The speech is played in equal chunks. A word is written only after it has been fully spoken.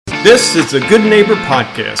This is the Good Neighbor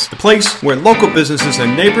Podcast, the place where local businesses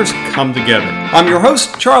and neighbors come together. I'm your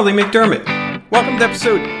host, Charlie McDermott. Welcome to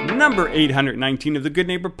episode number 819 of the Good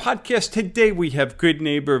Neighbor Podcast. Today we have good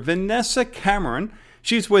neighbor Vanessa Cameron.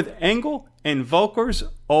 She's with Engel and Volker's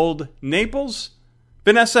Old Naples.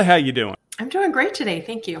 Vanessa, how you doing? I'm doing great today.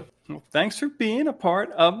 Thank you. Well, thanks for being a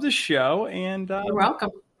part of the show. And you're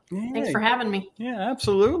welcome. Yeah. Thanks for having me. Yeah,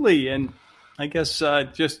 absolutely. And I guess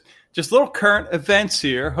just little current events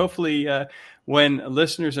here. Hopefully when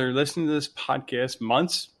listeners are listening to this podcast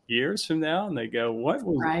months, years from now, and they go, what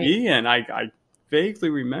was Ian? I vaguely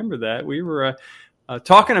remember that. We were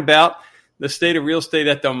talking about the state of real estate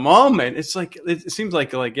at the moment. It's like, it seems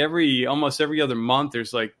like almost every other month,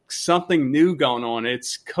 there's like something new going on.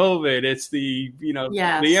 It's COVID. It's the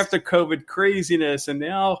after COVID craziness. And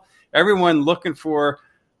now everyone looking for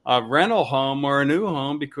a rental home or a new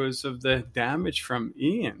home because of the damage from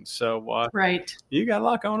Ian. So you got a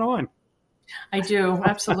lot going on. I do.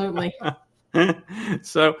 Absolutely.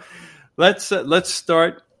 So let's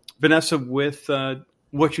start, Vanessa, with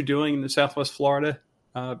what you're doing in the Southwest Florida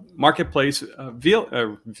marketplace, real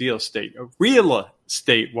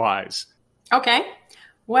estate wise. Okay.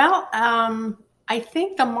 Well, I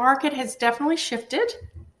think the market has definitely shifted.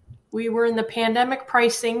 We were in the pandemic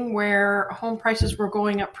pricing where home prices were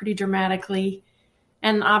going up pretty dramatically,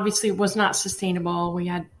 and obviously it was not sustainable. We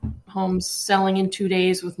had homes selling in 2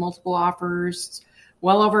 days with multiple offers,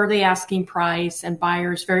 well over the asking price, and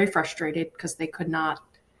buyers very frustrated because they could not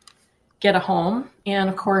get a home. And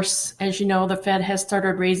of course, as you know, the Fed has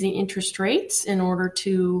started raising interest rates in order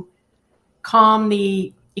to calm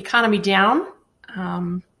the economy down.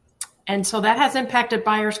 And so that has impacted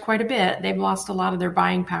buyers quite a bit. They've lost a lot of their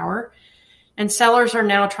buying power. And sellers are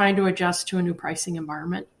now trying to adjust to a new pricing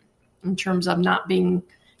environment in terms of not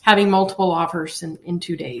having multiple offers in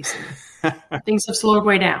 2 days. Things have slowed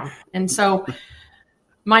way down. And so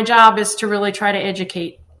my job is to really try to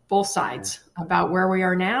educate both sides about where we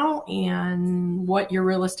are now and what your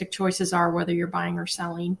realistic choices are, whether you're buying or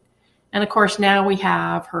selling. And of course, now we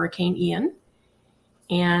have Hurricane Ian.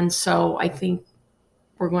 And so I think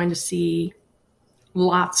we're going to see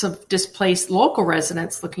lots of displaced local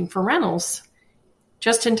residents looking for rentals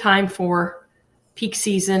just in time for peak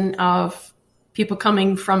season of people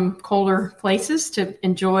coming from colder places to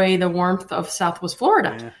enjoy the warmth of Southwest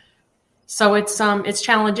Florida. Yeah. So it's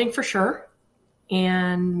challenging for sure.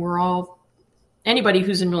 And anybody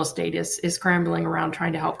who's in real estate is scrambling around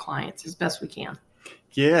trying to help clients as best we can.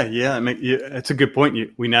 Yeah. I mean, it's a good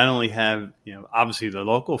point. We not only have, obviously the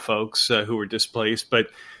local folks who are displaced, but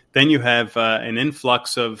then you have an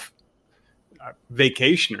influx of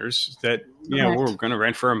vacationers that, we're going to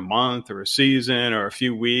rent for a month or a season or a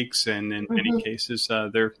few weeks. And in many cases,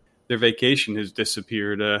 their vacation has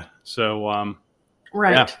disappeared.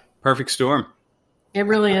 Yeah, perfect storm. It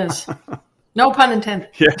really is. No pun intended.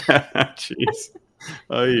 Yeah. Jeez.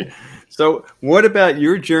 Oh, yeah. So what about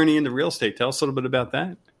your journey into real estate? Tell us a little bit about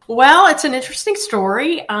that. Well, it's an interesting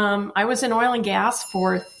story. I was in oil and gas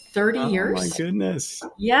for 30 years. Oh, my goodness.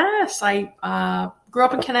 Yes. I grew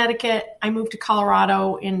up in Connecticut. I moved to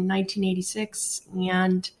Colorado in 1986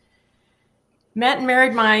 and met and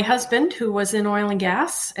married my husband, who was in oil and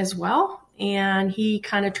gas as well. And he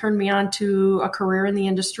kind of turned me on to a career in the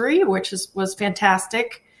industry, which was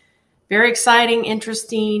fantastic. Very exciting,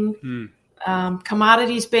 interesting,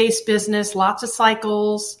 commodities-based business, lots of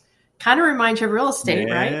cycles, kind of reminds you of real estate,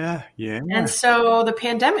 right? Yeah. And so the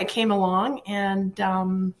pandemic came along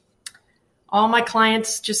and all my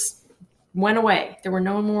clients just went away. There were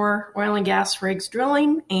no more oil and gas rigs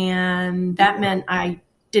drilling, and that meant I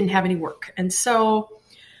didn't have any work. And so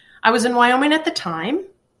I was in Wyoming at the time,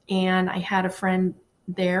 and I had a friend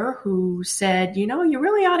there who said, you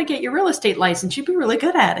really ought to get your real estate license. You'd be really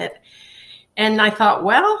good at it. And I thought,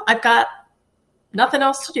 well, I've got nothing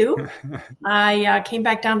else to do. I came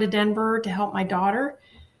back down to Denver to help my daughter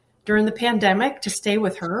during the pandemic to stay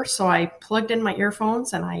with her. So I plugged in my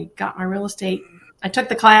earphones and I got my real estate. I took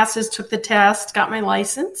the classes, took the test, got my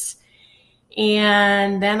license.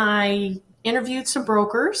 And then I interviewed some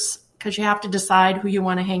brokers because you have to decide who you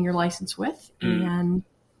want to hang your license with. And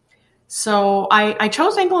so I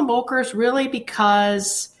chose Engel & Volker's really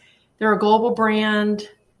because they're a global brand.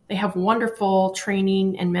 They have wonderful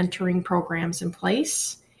training and mentoring programs in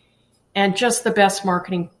place and just the best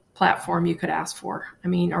marketing platform you could ask for. I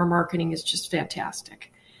mean, our marketing is just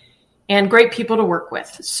fantastic and great people to work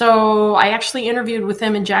with. So I actually interviewed with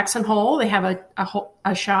them in Jackson Hole. They have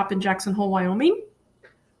a shop in Jackson Hole, Wyoming,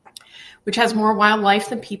 which has more wildlife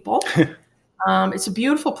than people. It's a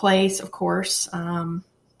beautiful place, of course.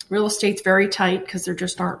 Real estate's very tight because there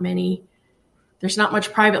just aren't many there's not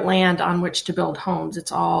much private land on which to build homes.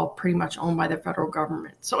 It's all pretty much owned by the federal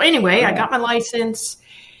government. So anyway, I got my license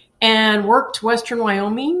and worked Western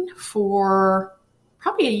Wyoming for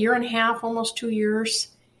probably a year and a half, almost 2 years,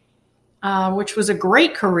 which was a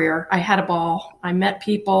great career. I had a ball. I met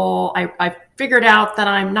people. I figured out that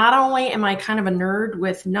I'm not only am I kind of a nerd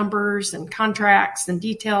with numbers and contracts and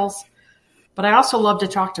details, but I also love to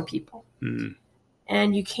talk to people. Mm.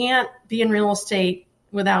 And you can't be in real estate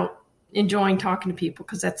without enjoying talking to people,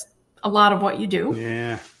 because that's a lot of what you do.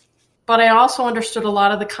 Yeah. But I also understood a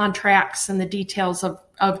lot of the contracts and the details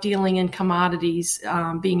of dealing in commodities,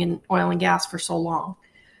 being in oil and gas for so long.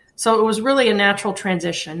 So it was really a natural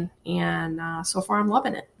transition, and so far I'm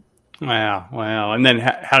loving it. Wow. And then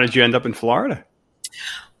how did you end up in Florida?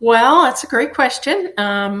 Well, that's a great question.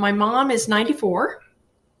 My mom is 94,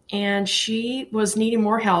 and she was needing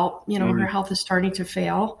more help. Her health is starting to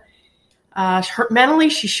fail. Mentally,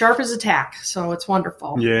 she's sharp as a tack, so it's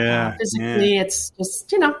wonderful. Yeah. Physically, it's just,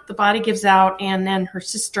 the body gives out. And then her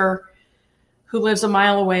sister, who lives a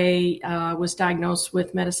mile away, was diagnosed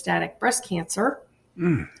with metastatic breast cancer.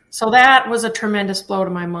 Mm. So that was a tremendous blow to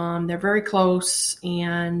my mom. They're very close.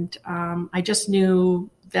 And I just knew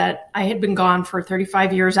that I had been gone for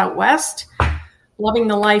 35 years out west, loving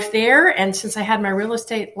the life there. And since I had my real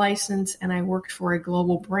estate license and I worked for a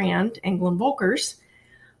global brand, England Volkers,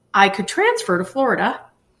 I could transfer to Florida.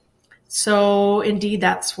 So indeed,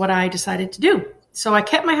 that's what I decided to do. So I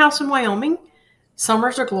kept my house in Wyoming.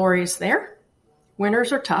 Summers are glorious there.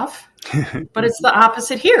 Winters are tough, but it's the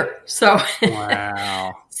opposite here. So,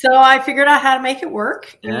 wow. So I figured out how to make it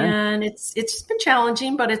work, and it's been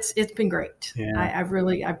challenging, but it's been great. Yeah.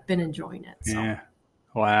 I've been enjoying it. So. Yeah.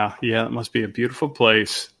 Wow. Yeah. It must be a beautiful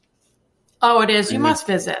place. Oh, it is. You must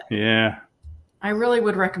visit. Yeah. I really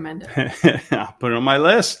would recommend it. I'll put it on my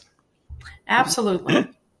list. Absolutely.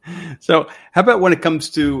 So how about when it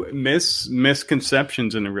comes to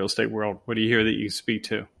misconceptions in the real estate world? What do you hear that you speak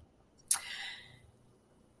to?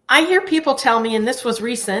 I hear people tell me, and this was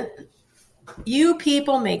recent, you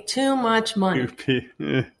people make too much money.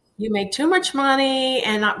 You make too much money,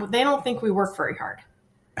 and they don't think we work very hard.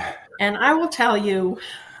 And I will tell you,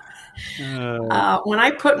 when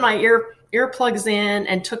I put my earplugs in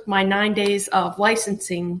and took my 9 days of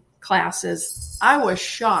licensing classes, I was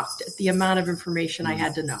shocked at the amount of information I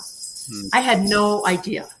had to know. I had no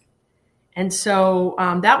idea. And so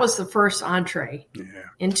that was the first entree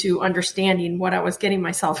into understanding what I was getting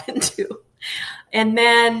myself into. And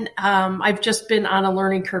then I've just been on a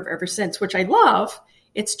learning curve ever since, which I love.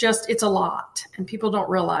 It's a lot. And people don't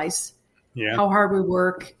realize how hard we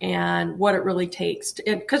work and what it really takes.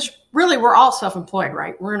 Because really, we're all self-employed,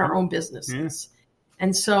 right? We're in our own businesses.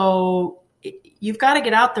 And so you've got to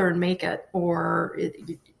get out there and make it.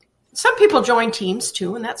 Some people join teams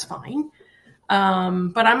too, and that's fine.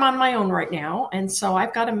 But I'm on my own right now. And so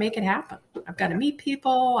I've got to make it happen. I've got to meet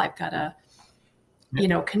people. I've got to,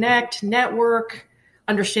 connect, network,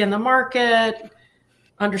 understand the market,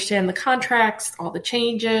 understand the contracts, all the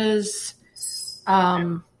changes,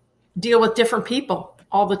 deal with different people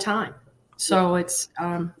all the time. So it's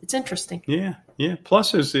interesting. Yeah. Yeah.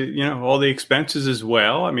 Plus there's all the expenses as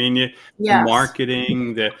well. I mean, the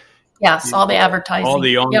marketing, all the advertising, all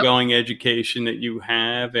the ongoing education that you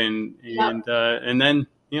have, and then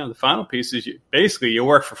the final piece is you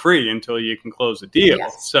work for free until you can close a deal.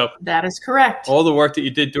 Yes, so that is correct. All the work that you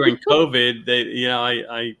did during COVID,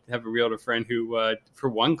 I have a realtor friend who, for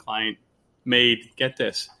one client, made, get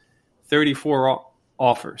this, 34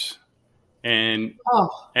 offers, and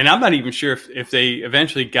I'm not even sure if they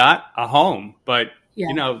eventually got a home, but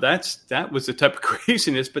that was the type of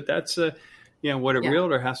craziness, but that's what a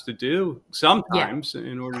realtor has to do sometimes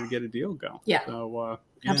in order to get a deal going. Yeah. So,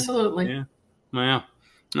 absolutely. Yeah. Wow.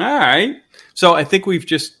 All right. So I think we've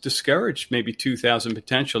just discouraged maybe 2,000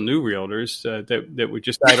 potential new realtors that would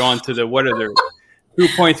just add on to what are there,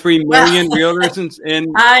 2.3 million realtors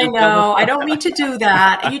in I know. I don't mean to do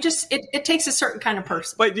that. It takes a certain kind of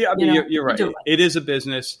person. But you're right. It is a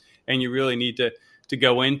business, and you really need to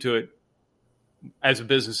go into it as a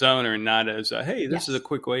business owner, and not as hey, this is a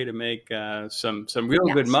quick way to make some real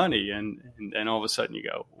good money, and all of a sudden you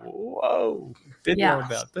go, whoa, didn't know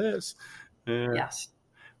about this. Yes.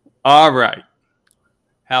 All right.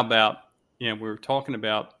 How about we're talking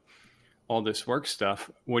about all this work stuff.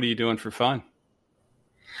 What are you doing for fun?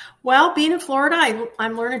 Well, being in Florida,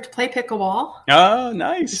 I'm learning to play pickleball. Oh,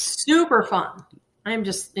 nice! It's super fun. I'm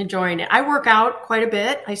just enjoying it. I work out quite a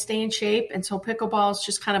bit. I stay in shape. And so pickleball is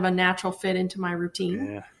just kind of a natural fit into my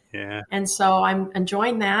routine. Yeah. And so I'm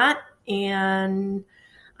enjoying that. And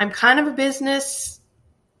I'm kind of a business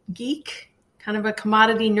geek, kind of a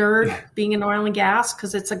commodity nerd being in oil and gas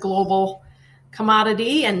because it's a global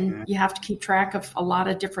commodity and you have to keep track of a lot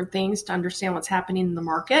of different things to understand what's happening in the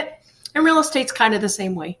market. And real estate's kind of the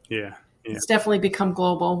same way. Yeah. It's definitely become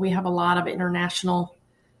global. We have a lot of international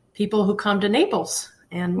people who come to Naples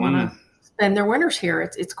and want to spend their winters here.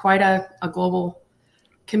 It's quite a global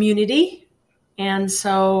community. And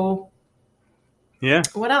so,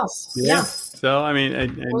 what else? Yeah. So, I mean,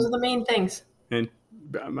 those are the main things. And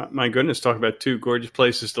my goodness, talk about two gorgeous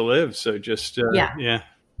places to live. So just,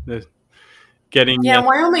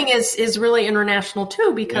 Wyoming is really international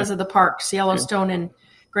too because of the parks, Yellowstone and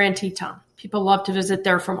Grand Teton. People love to visit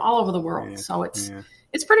there from all over the world. So it's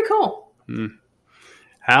pretty cool.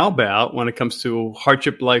 How about when it comes to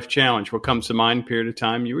hardship life challenge? What comes to mind? Period of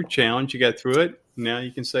time you were challenged, you got through it. Now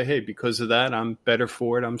you can say, hey, because of that, I'm better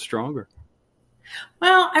for it. I'm stronger.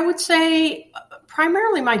 Well, I would say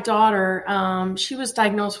primarily my daughter, she was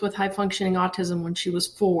diagnosed with high functioning autism when she was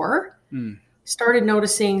 4. Started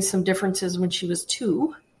noticing some differences when she was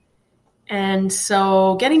 2. And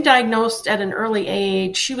so getting diagnosed at an early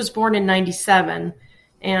age, she was born in 97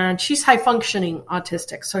 and she's high functioning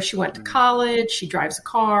autistic. So she went to college, she drives a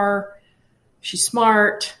car, she's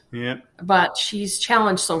smart, but she's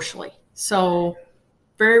challenged socially. So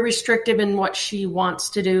very restrictive in what she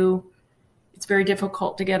wants to do. It's very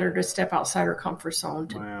difficult to get her to step outside her comfort zone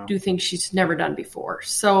to do things she's never done before.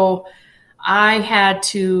 So I had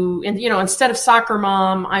to, and instead of soccer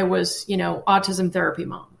mom, I was, autism therapy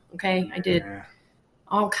mom. Okay. I did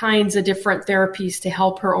all kinds of different therapies to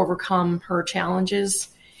help her overcome her challenges.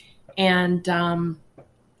 And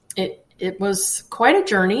it was quite a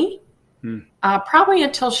journey. Probably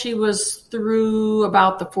until she was through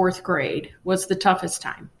about the 4th grade was the toughest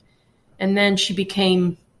time. And then she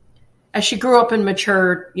became, as she grew up and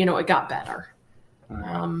matured, it got better.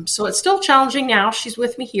 So it's still challenging now. She's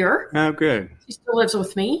with me here. Oh, good. She still lives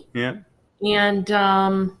with me. Yeah.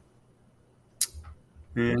 And,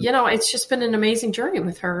 it's just been an amazing journey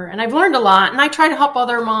with her. And I've learned a lot. And I try to help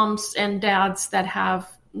other moms and dads that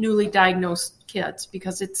have newly diagnosed kids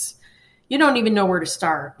because you don't even know where to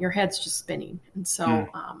start. Your head's just spinning. And so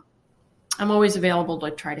I'm always available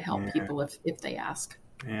to try to help people if they ask.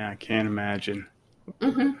 Yeah, I can't imagine.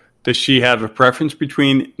 Does she have a preference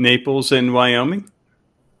between Naples and Wyoming?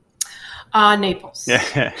 Naples.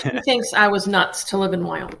 She thinks I was nuts to live in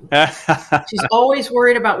Wyoming. She's always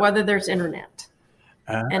worried about whether there's internet.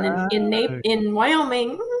 And in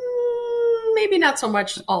Wyoming, maybe not so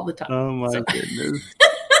much all the time. Oh, my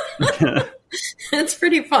goodness. It's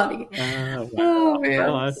pretty funny. Oh, man.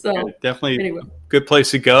 Well, so, definitely a good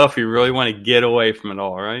place to go if you really want to get away from it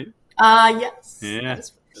all, right? Yes. Yeah.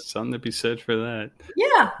 Something to be said for that.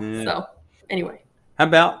 Yeah. So, anyway. How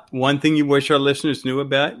about one thing you wish our listeners knew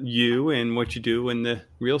about you and what you do in the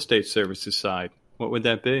real estate services side? What would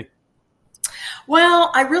that be?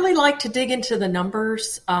 Well, I really like to dig into the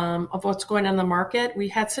numbers of what's going on in the market. We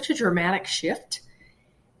had such a dramatic shift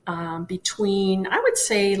between, I would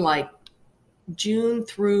say, like June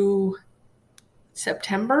through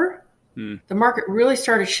September. The market really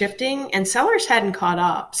started shifting and sellers hadn't caught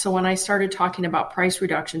up. So when I started talking about price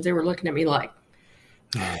reductions, they were looking at me like,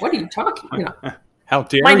 what are you talking about? How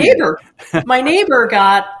dare you? My neighbor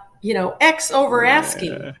got, X over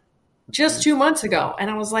asking just 2 months ago. And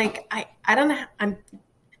I was like, I don't know.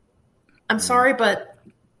 I'm sorry, but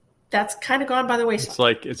that's kind of gone by the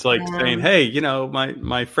wayside. It's like saying, hey,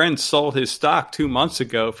 my friend sold his stock 2 months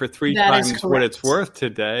ago for 3 times what it's worth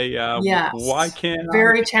today. Yes. Why can't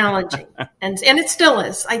Very challenging. And it still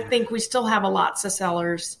is. I think we still have lots of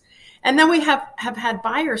sellers. And then we have had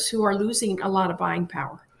buyers who are losing a lot of buying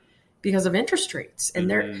power because of interest rates. And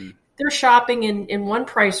they're shopping in one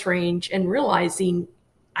price range and realizing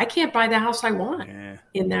I can't buy the house I want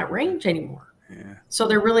in that range anymore. Yeah. So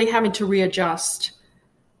they're really having to readjust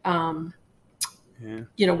what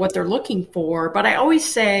they're looking for. But I always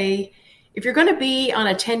say, if you're going to be on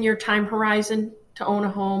a 10-year time horizon to own a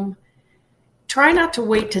home, try not to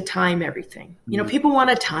wait to time everything. People want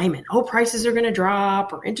to time it. Oh, prices are going to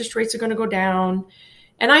drop or interest rates are going to go down.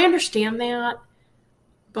 And I understand that,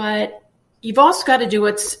 but you've also got to do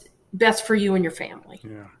what's best for you and your family.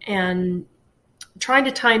 Yeah. And trying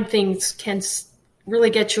to time things can really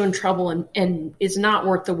get you in trouble and is not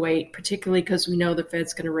worth the wait, particularly because we know the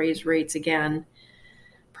Fed's going to raise rates again,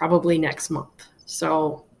 probably next month.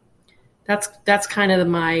 So that's kind of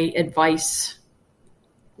my advice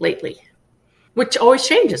lately, which always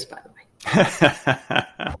changes, by the way.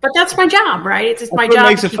 But that's my job, right? It's my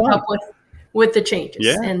job to keep up with the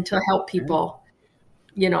changes and to help people,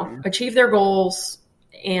 achieve their goals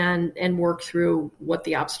and work through what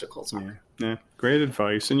the obstacles are. Yeah, great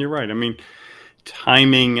advice. And you're right. I mean,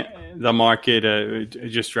 timing the market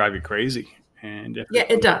just drive you crazy. And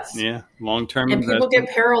it does. Yeah, long-term and investment. People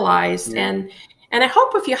get paralyzed. Yeah. And I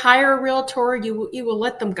hope if you hire a realtor, you will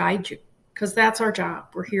let them guide you, because that's our job.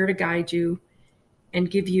 We're here to guide you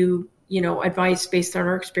and give you, advice based on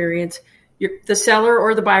our experience. The seller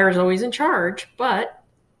or the buyer is always in charge, but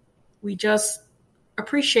we just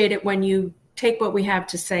appreciate it when you take what we have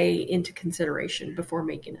to say into consideration before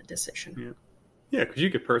making a decision. Yeah, because you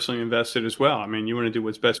get personally invested as well. I mean, you want to do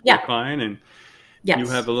what's best for your client, and you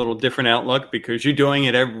have a little different outlook because you're doing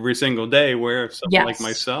it every single day, where someone like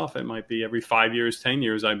myself, it might be every 5 years, 10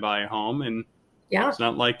 years I buy a home, and it's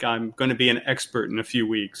not like I'm going to be an expert in a few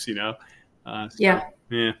weeks, Well, and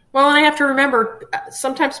I have to remember,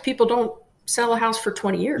 sometimes people don't sell a house for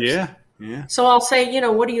 20 years. Yeah. So I'll say,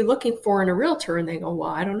 what are you looking for in a realtor? And they go,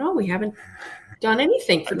 well, I don't know. We haven't done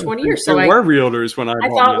anything for 20 years. So there were realtors when I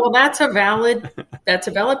thought, well, that's a valid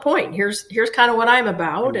point. Here's kind of what I'm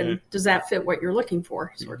about. And does that fit what you're looking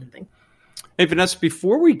for, sort of thing. Hey, Vanessa,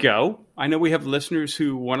 before we go, I know we have listeners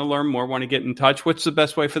who want to learn more, want to get in touch. What's the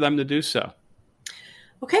best way for them to do so?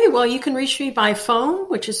 Okay, well, you can reach me by phone,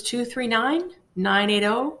 which is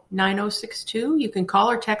 239-980-9062. You can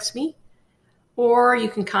call or text me, or you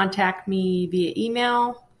can contact me via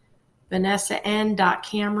email,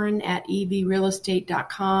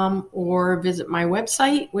 vanessaN.Cameron@evrealestate.com, or visit my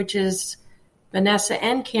website, which is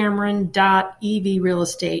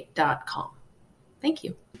vanessaNcameron.evrealestate.com. Thank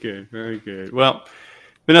you. Good, very good. Well,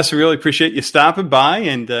 Vanessa, really appreciate you stopping by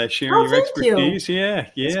and sharing your expertise. You. Yeah.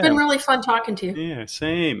 It's been really fun talking to you. Yeah,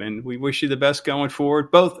 same. And we wish you the best going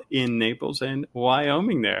forward, both in Naples and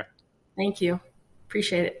Wyoming there. Thank you.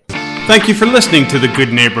 Appreciate it. Thank you for listening to the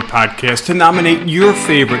Good Neighbor Podcast. To nominate your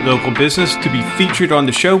favorite local business to be featured on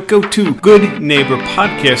the show, go to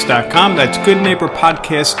goodneighborpodcast.com. That's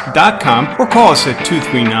goodneighborpodcast.com, or call us at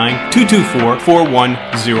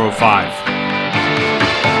 239-224-4105.